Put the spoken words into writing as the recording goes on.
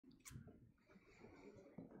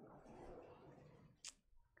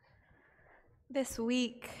This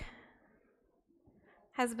week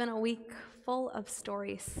has been a week full of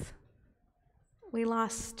stories. We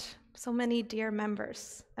lost so many dear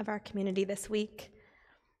members of our community this week.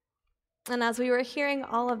 And as we were hearing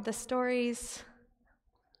all of the stories,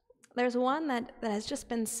 there's one that has just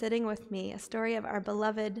been sitting with me, a story of our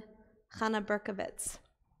beloved Channah Berkovits,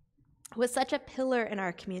 who was such a pillar in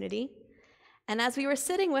our community. And as we were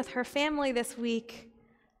sitting with her family this week,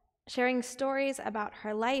 sharing stories about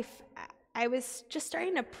her life, I was just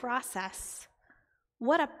starting to process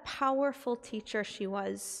what a powerful teacher she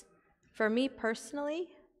was for me personally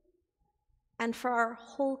and for our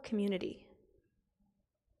whole community.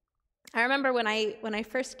 I remember when I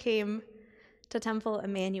first came to Temple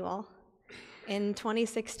Emmanuel in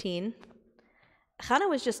 2016, Channah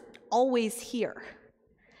was just always here.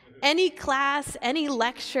 Any class, any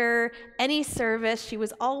lecture, any service, she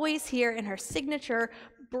was always here in her signature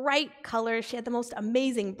bright colors. She had the most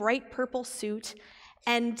amazing bright purple suit,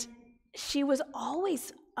 and she was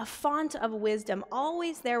always a font of wisdom,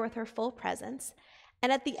 always there with her full presence. And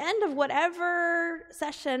at the end of whatever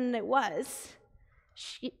session it was,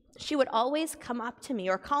 she would always come up to me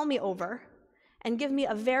or call me over and give me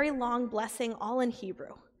a very long blessing, all in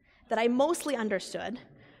Hebrew, that I mostly understood,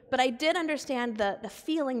 but I did understand the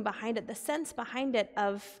feeling behind it, the sense behind it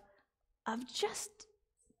of just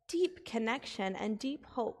deep connection and deep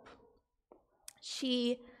hope.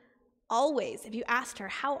 She always, if you asked her,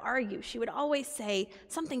 "How are you?" she would always say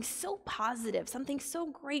something so positive, something so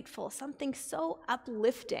grateful, something so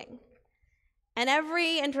uplifting. And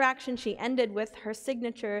every interaction she ended with her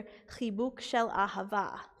signature חיבוק של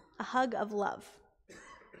אהבה, a hug of love.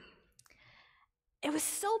 It was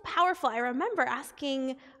so powerful. I remember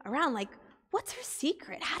asking around, what's her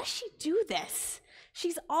secret? How does she do this?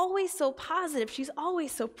 She's always so positive. She's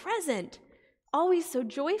always so present, always so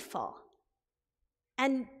joyful.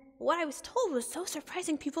 And what I was told was so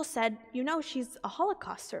surprising. People said, she's a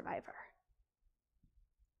Holocaust survivor.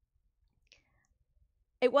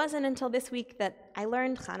 It wasn't until this week that I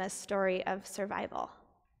learned Channah's story of survival.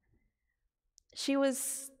 She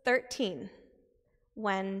was 13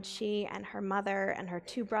 when she and her mother and her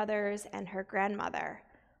two brothers and her grandmother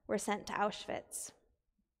were sent to Auschwitz.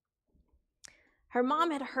 Her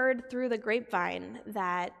mom had heard through the grapevine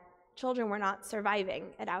that children were not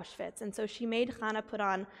surviving at Auschwitz, and so she made Channah put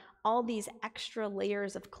on all these extra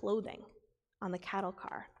layers of clothing on the cattle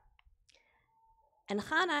car. And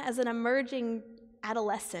Channah, as an emerging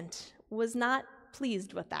adolescent, was not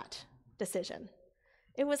pleased with that decision.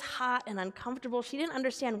 It was hot and uncomfortable. She didn't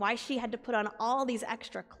understand why she had to put on all these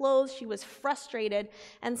extra clothes. She was frustrated.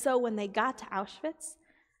 And so when they got to Auschwitz,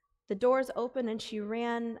 the doors opened and she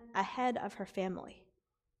ran ahead of her family.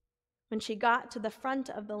 When she got to the front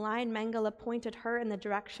of the line, Mengele pointed her in the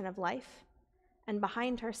direction of life, and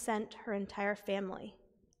behind her sent her entire family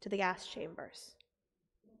to the gas chambers.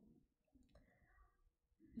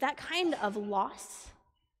 That kind of loss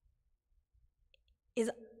is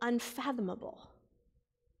unfathomable,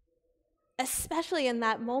 especially in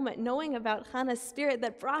that moment, knowing about Channah's spirit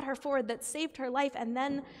that brought her forward, that saved her life, and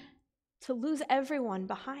then to lose everyone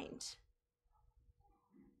behind.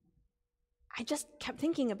 I just kept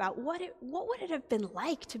thinking about what would it have been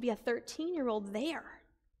like to be a 13-year-old there,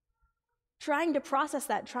 trying to process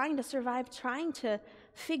that, trying to survive, trying to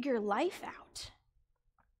figure life out.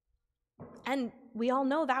 And we all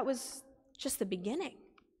know that was just the beginning.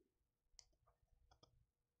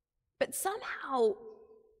 But somehow,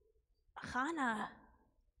 Channah,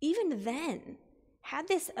 even then, had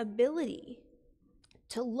this ability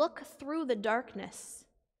to look through the darkness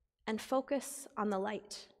and focus on the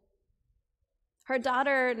light. Her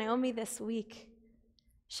daughter, Naomi, this week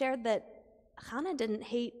shared that Channah didn't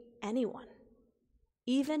hate anyone,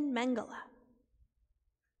 even Mengele.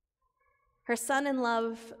 Her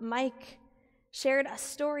son-in-law, Mike, shared a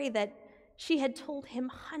story that she had told him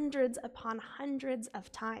hundreds upon hundreds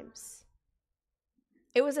of times.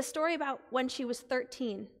 It was a story about when she was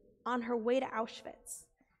 13, on her way to Auschwitz.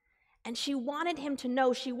 And she wanted him to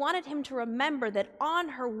know, she wanted him to remember that on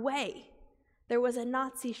her way, there was a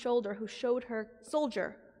Nazi soldier who showed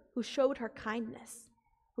her kindness,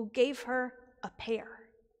 who gave her a pear.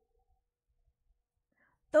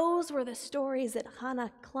 Those were the stories that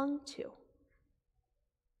Channah clung to.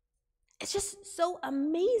 It's just so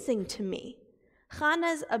amazing to me,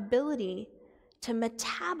 Channah's ability to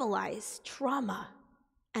metabolize trauma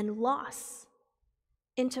and loss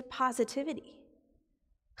into positivity.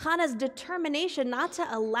 Channah's determination not to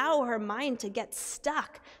allow her mind to get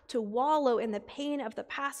stuck, to wallow in the pain of the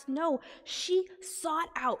past. No, she sought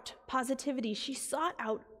out positivity. She sought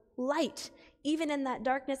out light, even in that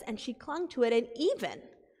darkness, and she clung to it. And even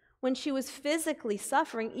when she was physically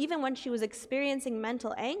suffering, even when she was experiencing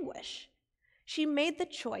mental anguish, she made the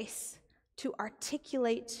choice to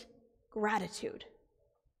articulate gratitude.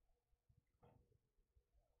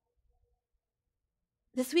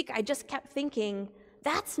 This week, I just kept thinking,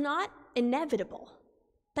 that's not inevitable.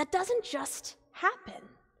 That doesn't just happen.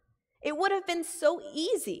 It would have been so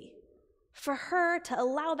easy for her to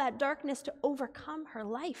allow that darkness to overcome her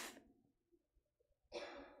life.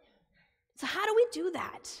 So how do we do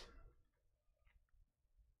that?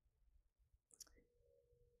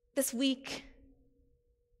 This week,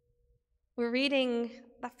 we're reading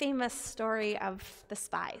the famous story of the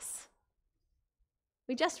spies.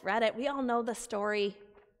 We just read it. We all know the story.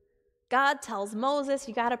 God tells Moses,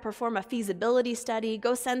 you got to perform a feasibility study,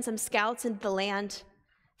 go send some scouts into the land,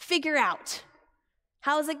 figure out,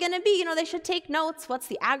 how is it going to be? They should take notes. What's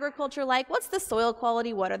the agriculture like? What's the soil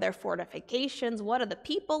quality? What are their fortifications? What do the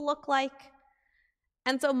people look like?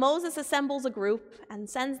 And so Moses assembles a group and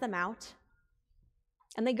sends them out.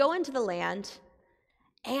 And they go into the land,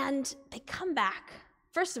 and they come back.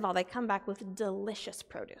 First of all, they come back with delicious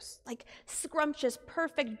produce, like scrumptious,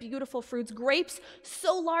 perfect, beautiful fruits. Grapes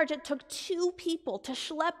so large it took 2 people to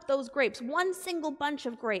schlep those grapes, one single bunch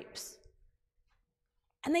of grapes.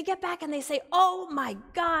 And they get back and they say, oh my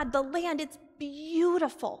God, the land, it's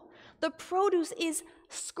beautiful. The produce is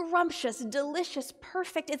scrumptious, delicious,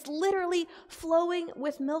 perfect. It's literally flowing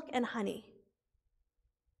with milk and honey.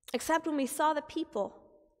 Except when we saw the people,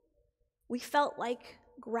 we felt like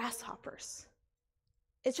grasshoppers.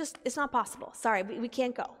 It's not possible. Sorry, we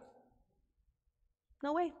can't go.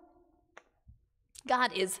 No way.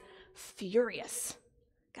 God is furious.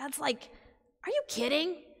 God's like, are you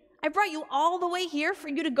kidding? I brought you all the way here for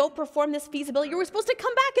you to go perform this feasibility. You were supposed to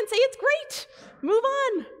come back and say, it's great. Move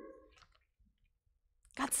on.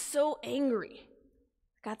 God's so angry.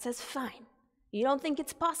 God says, fine. You don't think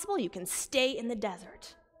it's possible? You can stay in the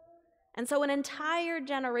desert. And so an entire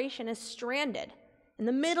generation is stranded in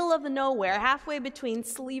the middle of nowhere, halfway between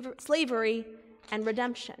slavery and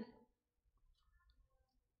redemption.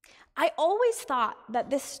 I always thought that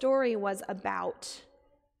this story was about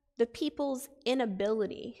the people's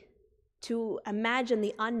inability to imagine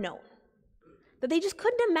the unknown. That they just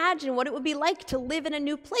couldn't imagine what it would be like to live in a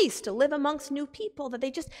new place, to live amongst new people, that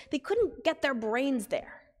they couldn't get their brains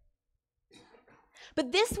there.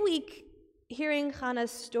 But this week, hearing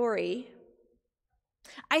Channah's story,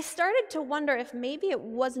 I started to wonder if maybe it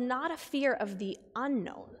was not a fear of the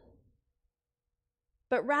unknown,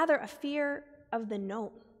 but rather a fear of the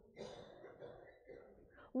known.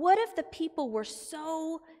 What if the people were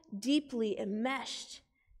so deeply enmeshed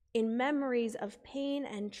in memories of pain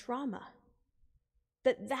and trauma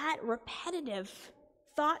that repetitive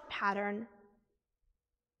thought pattern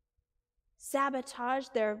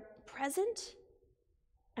sabotaged their present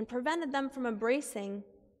and prevented them from embracing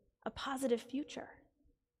a positive future?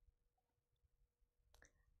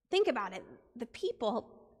 Think about it. The people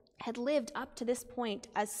had lived up to this point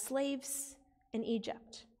as slaves in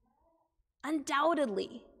Egypt.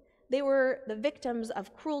 Undoubtedly, they were the victims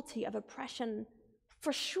of cruelty, of oppression,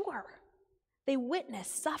 for sure. They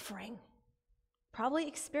witnessed suffering, probably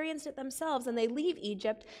experienced it themselves, and they leave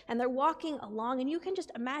Egypt, and they're walking along, and you can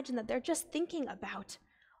just imagine that they're just thinking about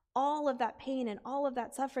all of that pain and all of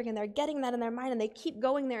that suffering, and they're getting that in their mind, and they keep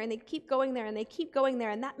going there, and they keep going there, and they keep going there.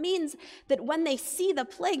 And that means that when they see the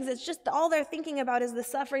plagues, it's just all they're thinking about is the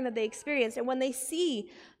suffering that they experienced. And when they see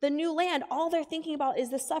the new land, all they're thinking about is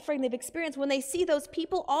the suffering they've experienced. When they see those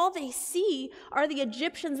people, all they see are the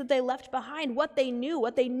Egyptians that they left behind, what they knew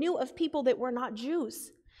of people that were not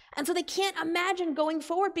Jews. And so they can't imagine going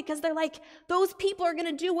forward because they're like, those people are going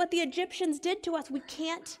to do what the Egyptians did to us. We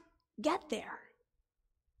can't get there.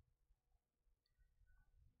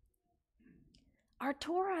 Our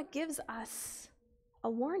Torah gives us a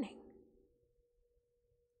warning.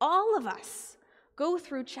 All of us go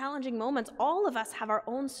through challenging moments. All of us have our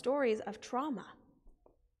own stories of trauma.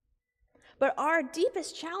 But our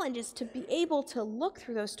deepest challenge is to be able to look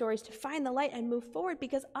through those stories, to find the light and move forward,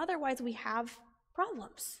 because otherwise we have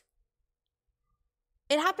problems.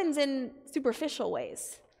 It happens in superficial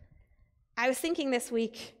ways. I was thinking this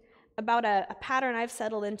week about a pattern I've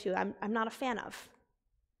settled into I'm not a fan of.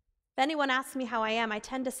 If anyone asks me how I am, I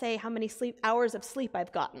tend to say how many hours of sleep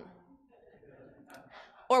I've gotten,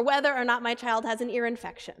 or whether or not my child has an ear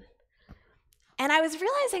infection. And I was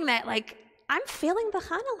realizing that, I'm failing the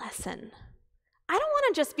Channah lesson. I don't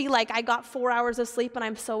want to just be like, I got 4 hours of sleep and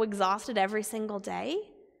I'm so exhausted every single day.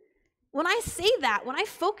 When I say that, when I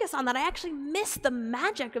focus on that, I actually miss the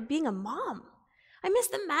magic of being a mom. I miss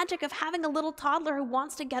the magic of having a little toddler who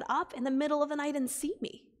wants to get up in the middle of the night and see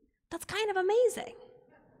me. That's kind of amazing.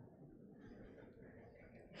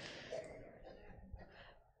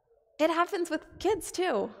 It happens with kids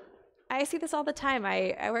too. I see this all the time.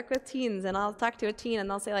 I work with teens, and I'll talk to a teen and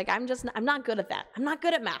they'll say, like, I'm not good at that. I'm not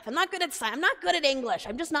good at math. I'm not good at science. I'm not good at English.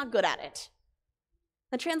 I'm just not good at it.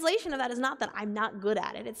 The translation of that is not that I'm not good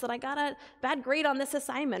at it. It's that I got a bad grade on this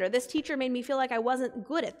assignment, or this teacher made me feel like I wasn't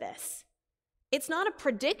good at this. It's not a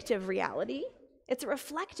predictive reality. It's a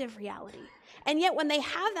reflective reality. And yet when they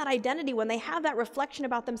have that identity, when they have that reflection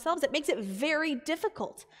about themselves, it makes it very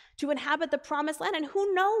difficult to inhabit the promised land. And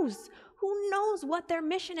who knows? Who knows what their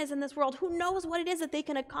mission is in this world? Who knows what it is that they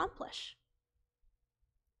can accomplish?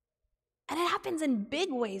 And it happens in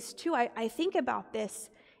big ways too. I think about this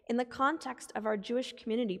in the context of our Jewish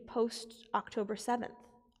community post-October 7th.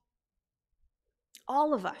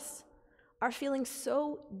 All of us are feeling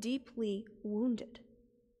so deeply wounded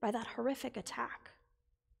by that horrific attack.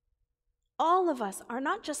 All of us are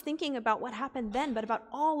not just thinking about what happened then, but about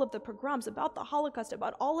all of the pogroms, about the Holocaust,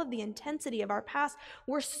 about all of the intensity of our past.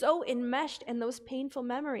 We're so enmeshed in those painful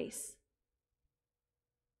memories.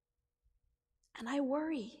 And I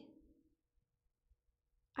worry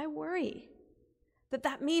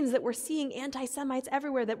that means that we're seeing anti-Semites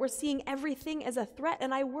everywhere, that we're seeing everything as a threat.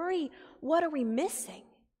 And I worry, what are we missing?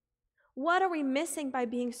 What are we missing by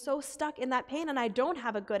being so stuck in that pain? And I don't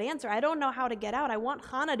have a good answer. I don't know how to get out. I want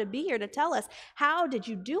Channah to be here to tell us, how did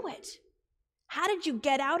you do it? How did you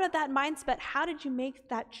get out of that mindset? How did you make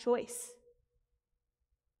that choice?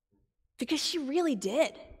 Because she really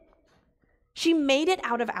did. She made it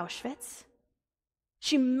out of Auschwitz.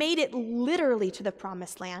 She made it literally to the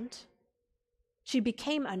promised land. She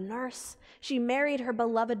became a nurse. She married her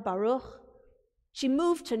beloved Baruch. She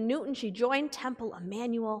moved to Newton. She joined Temple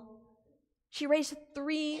Emmanuel. She raised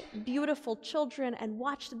 3 beautiful children and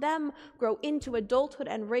watched them grow into adulthood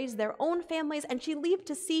and raise their own families, and she lived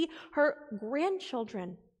to see her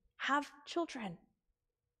grandchildren have children.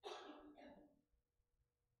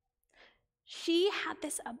 She had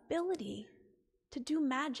this ability to do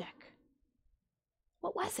magic.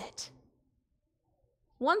 What was it?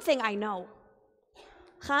 One thing I know,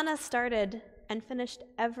 Channah started and finished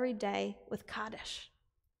every day with Kaddish.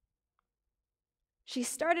 She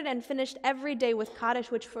started and finished every day with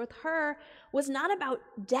Kaddish, which for her was not about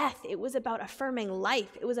death. It was about affirming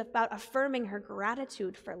life. It was about affirming her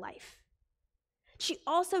gratitude for life. She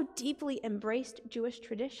also deeply embraced Jewish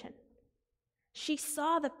tradition. She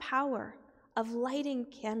saw the power of lighting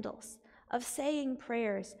candles, of saying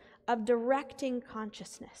prayers, of directing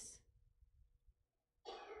consciousness.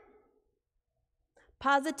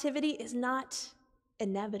 Positivity is not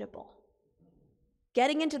inevitable.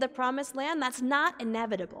 Getting into the promised land, that's not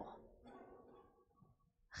inevitable.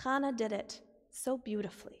 Channah did it so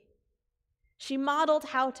beautifully. She modeled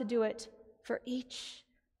how to do it for each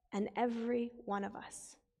and every one of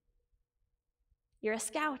us. You're a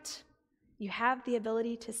scout. You have the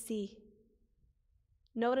ability to see.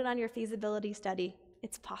 Note it on your feasibility study.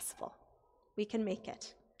 It's possible. We can make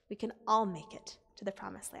it. We can all make it to the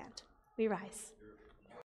promised land. We rise.